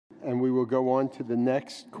and we will go on to the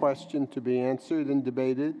next question to be answered and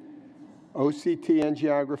debated. OCT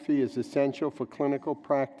angiography is essential for clinical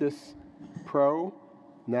practice. Pro,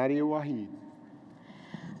 Nadia Waheed.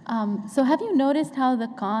 So have you noticed how the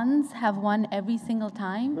cons have won every single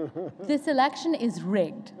time? This election is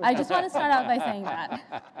rigged. I just want to start out by saying that.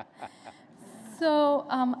 So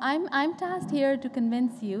I'm tasked here to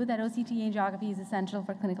convince you that OCT angiography is essential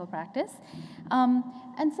for clinical practice.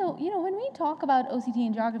 And so, when we talk about OCT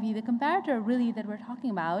angiography, the comparator really that we're talking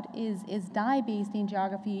about is dye-based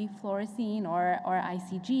angiography, fluorescein or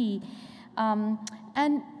ICG.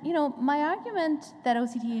 And my argument that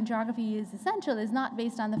OCT angiography is essential is not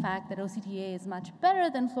based on the fact that OCTA is much better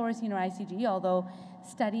than fluorescein or ICG, although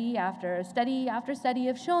study after study after study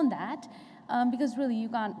have shown that, because really you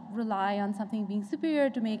can't rely on something being superior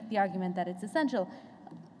to make the argument that it's essential.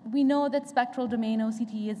 We know that spectral domain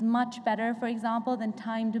OCT is much better, for example, than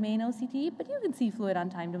time domain OCT, but you can see fluid on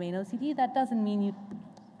time domain OCT. That doesn't mean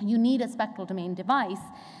you need a spectral domain device.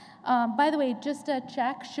 By the way, just a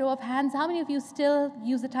check, show of hands, how many of you still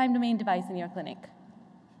use a time domain device in your clinic?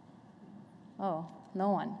 Oh, no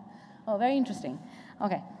one. Oh, very interesting.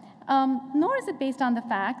 Okay. Nor is it based on the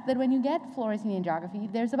fact that when you get fluorescein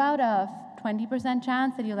angiography, there's about a 20%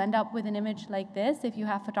 chance that you'll end up with an image like this if you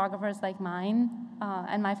have photographers like mine,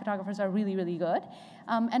 and my photographers are really, really good.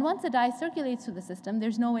 And once the dye circulates through the system,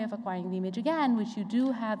 there's no way of acquiring the image again, which you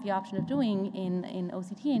do have the option of doing in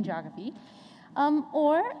OCT angiography.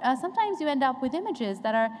 Or sometimes you end up with images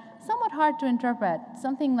that are somewhat hard to interpret.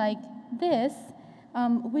 Something like this,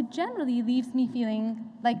 which generally leaves me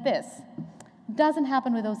feeling like this. Doesn't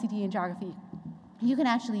happen with OCT angiography. You can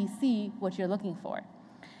actually see what you're looking for.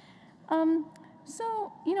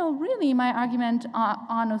 So, really my argument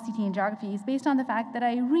on OCT angiography is based on the fact that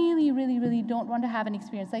I really, really, really don't want to have an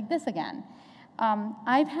experience like this again.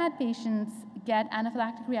 I've had patients get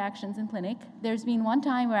anaphylactic reactions in clinic. There's been one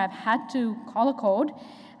time where I've had to call a code,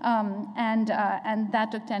 and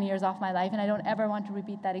that took 10 years off my life, and I don't ever want to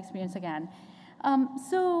repeat that experience again.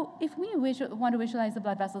 So if we want to visualize the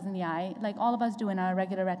blood vessels in the eye, like all of us do in our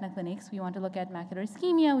regular retina clinics, we want to look at macular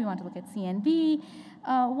ischemia, we want to look at CNV.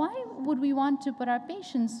 Why would we want to put our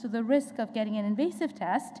patients to the risk of getting an invasive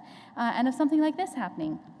test and of something like this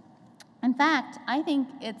happening? In fact, I think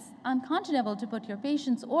it's unconscionable to put your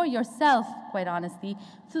patients or yourself, quite honestly,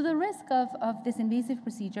 to the risk of this invasive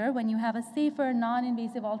procedure when you have a safer,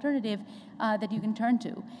 non-invasive alternative that you can turn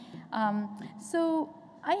to. So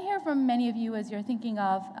I hear from many of you as you're thinking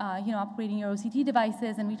of upgrading your OCT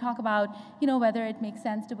devices, and we talk about whether it makes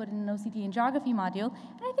sense to put in an OCT angiography module.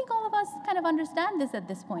 And I think all of us kind of understand this at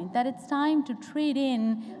this point, that it's time to trade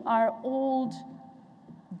in our old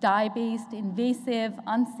dye-based, invasive,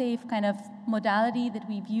 unsafe kind of modality that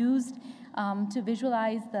we've used to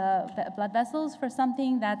visualize the blood vessels for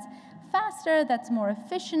something that's faster, that's more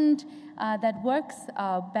efficient, that works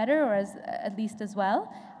better or at least as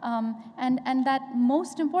well, and that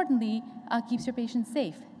most importantly keeps your patients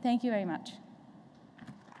safe. Thank you very much.